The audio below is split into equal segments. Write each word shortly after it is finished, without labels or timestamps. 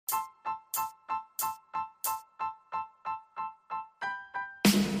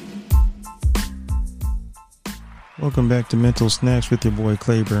Welcome back to Mental Snacks with your boy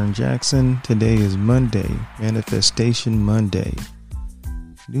Claiborne Jackson. Today is Monday, Manifestation Monday.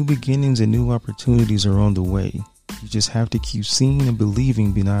 New beginnings and new opportunities are on the way. You just have to keep seeing and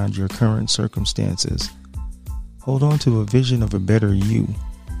believing beyond your current circumstances. Hold on to a vision of a better you,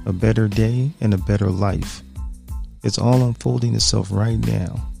 a better day, and a better life. It's all unfolding itself right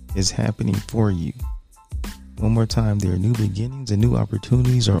now. It's happening for you. One more time, there are new beginnings and new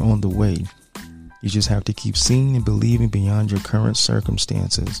opportunities are on the way. You just have to keep seeing and believing beyond your current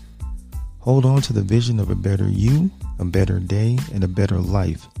circumstances. Hold on to the vision of a better you, a better day, and a better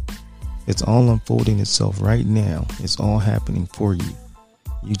life. It's all unfolding itself right now. It's all happening for you.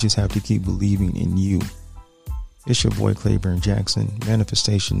 You just have to keep believing in you. It's your boy Claiborne Jackson,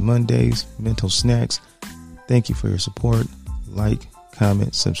 Manifestation Mondays, Mental Snacks. Thank you for your support. Like,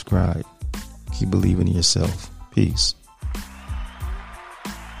 comment, subscribe. Keep believing in yourself. Peace.